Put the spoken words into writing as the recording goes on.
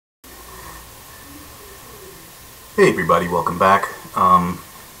Hey everybody, welcome back.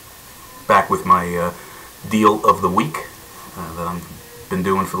 Back with my deal of the week that I've been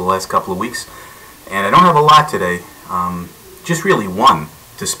doing for the last couple of weeks. And I don't have a lot today, just really one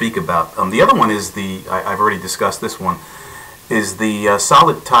to speak about. The other one is I've already discussed this one, is the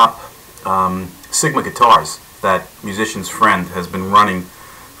solid top Sigma guitars that Musician's Friend has been running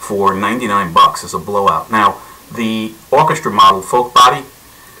for 99 bucks as a blowout. Now, the orchestra model folk body,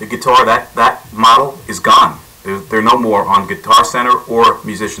 the guitar, that model is gone. They're no more on Guitar Center or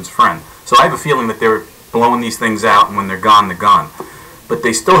Musician's Friend. So I have a feeling that they're blowing these things out, and when they're gone, they're gone. But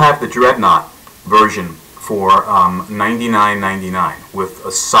they still have the Dreadnought version for $99.99 with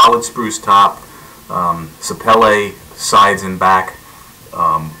a solid spruce top, Sapele sides and back,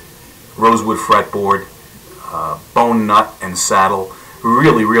 rosewood fretboard, bone nut and saddle.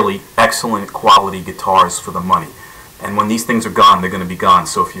 Really, really excellent quality guitars for the money. And when these things are gone, they're going to be gone.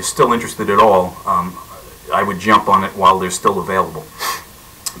 So if you're still interested at all, I would jump on it while they're still available.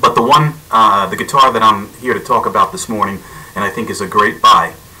 But the guitar that I'm here to talk about this morning, and I think is a great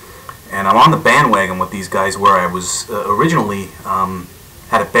buy, and I'm on the bandwagon with these guys where I was originally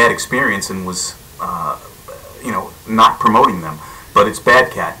had a bad experience and was not promoting them, but it's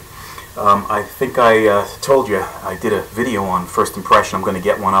Badcat. I think I told you I did a video on first impression. I'm going to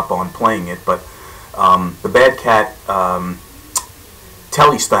get one up on playing it, but the Badcat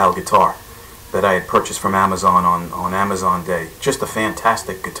Tele style guitar that I had purchased from Amazon on Amazon Day. Just a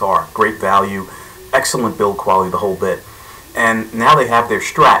fantastic guitar, great value, excellent build quality, the whole bit. And now they have their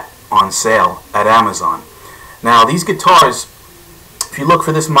Strat on sale at Amazon. Now these guitars, if you look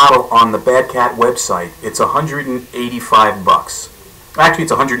for this model on the Badcat website, it's 185 bucks. Actually,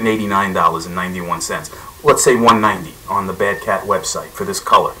 it's $189.91. Let's say $190 on the Badcat website for this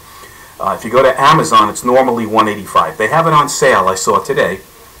color. If you go to Amazon, it's normally $185. They have it on sale, I saw today,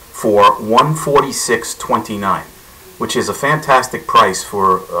 for $146.29, which is a fantastic price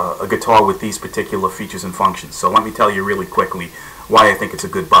for a guitar with these particular features and functions. So let me tell you really quickly why I think it's a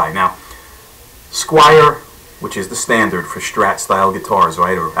good buy. Now, Squier, which is the standard for Strat style guitars,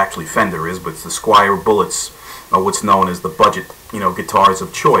 right? Or actually Fender is, but it's the Squier Bullets are what's known as the budget, guitars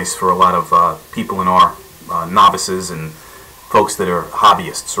of choice for a lot of people in our novices and folks that are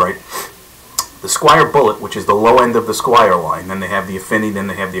hobbyists, right? The Squier Bullet, which is the low end of the Squier line, then they have the Affinity, then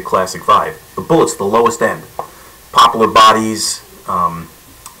they have the Classic Vibe. The Bullet's the lowest end. Poplar bodies,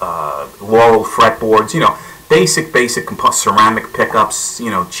 Laurel fretboards, basic ceramic pickups,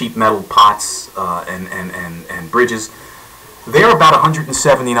 cheap metal pots and bridges. They're about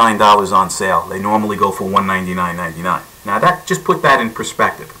 $179 on sale. They normally go for $199.99. Now just put that in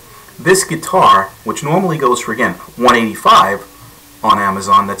perspective. This guitar, which normally goes for, again, $185 on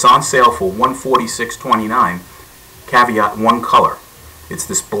Amazon, that's on sale for $146.29, caveat, one color. It's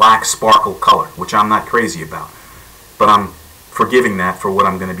this black sparkle color, which I'm not crazy about. But I'm forgiving that for what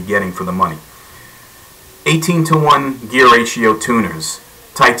I'm going to be getting for the money. 18:1 gear ratio tuners,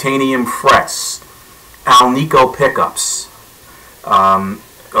 titanium frets, Alnico pickups, a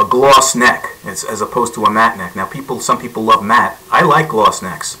gloss neck as opposed to a matte neck. Now some people love matte. I like gloss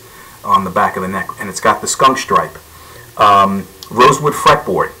necks on the back of the neck, and it's got the skunk stripe. Rosewood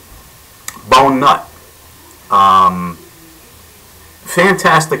fretboard, bone nut,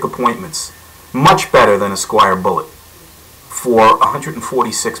 fantastic appointments, much better than a Squier Bullet for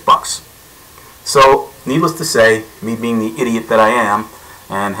 146 bucks. So, needless to say, me being the idiot that I am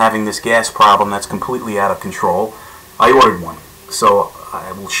and having this gas problem that's completely out of control, I ordered one. So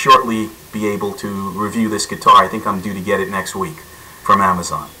I will shortly be able to review this guitar. I think I'm due to get it next week from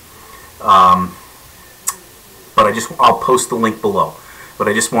Amazon. But I'll post the link below. But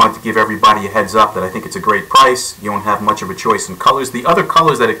I just wanted to give everybody a heads up that I think it's a great price. You don't have much of a choice in colors. The other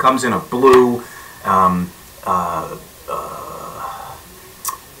colors that it comes in are blue,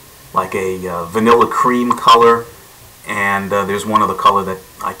 like a vanilla cream color, and there's one other color that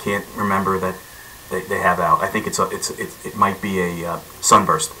I can't remember that they have out. I think it might be a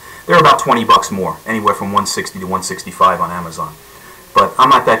sunburst. They're about 20 bucks more, anywhere from 160 to 165 on Amazon. But I'm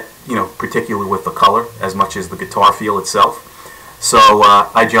not that particular with the color as much as the guitar feel itself. So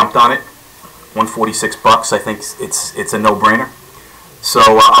I jumped on it. 146 bucks. I think it's a no-brainer.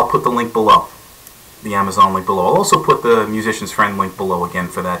 So I'll put the link below, the Amazon link below. I'll also put the Musician's Friend link below again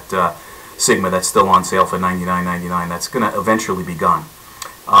for that Sigma that's still on sale for $99.99. That's going to eventually be gone.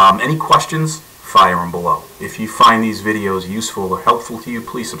 Any questions? Fire them below. If you find these videos useful or helpful to you,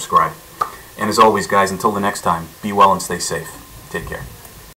 please subscribe. And as always, guys, until the next time, be well and stay safe. Take care.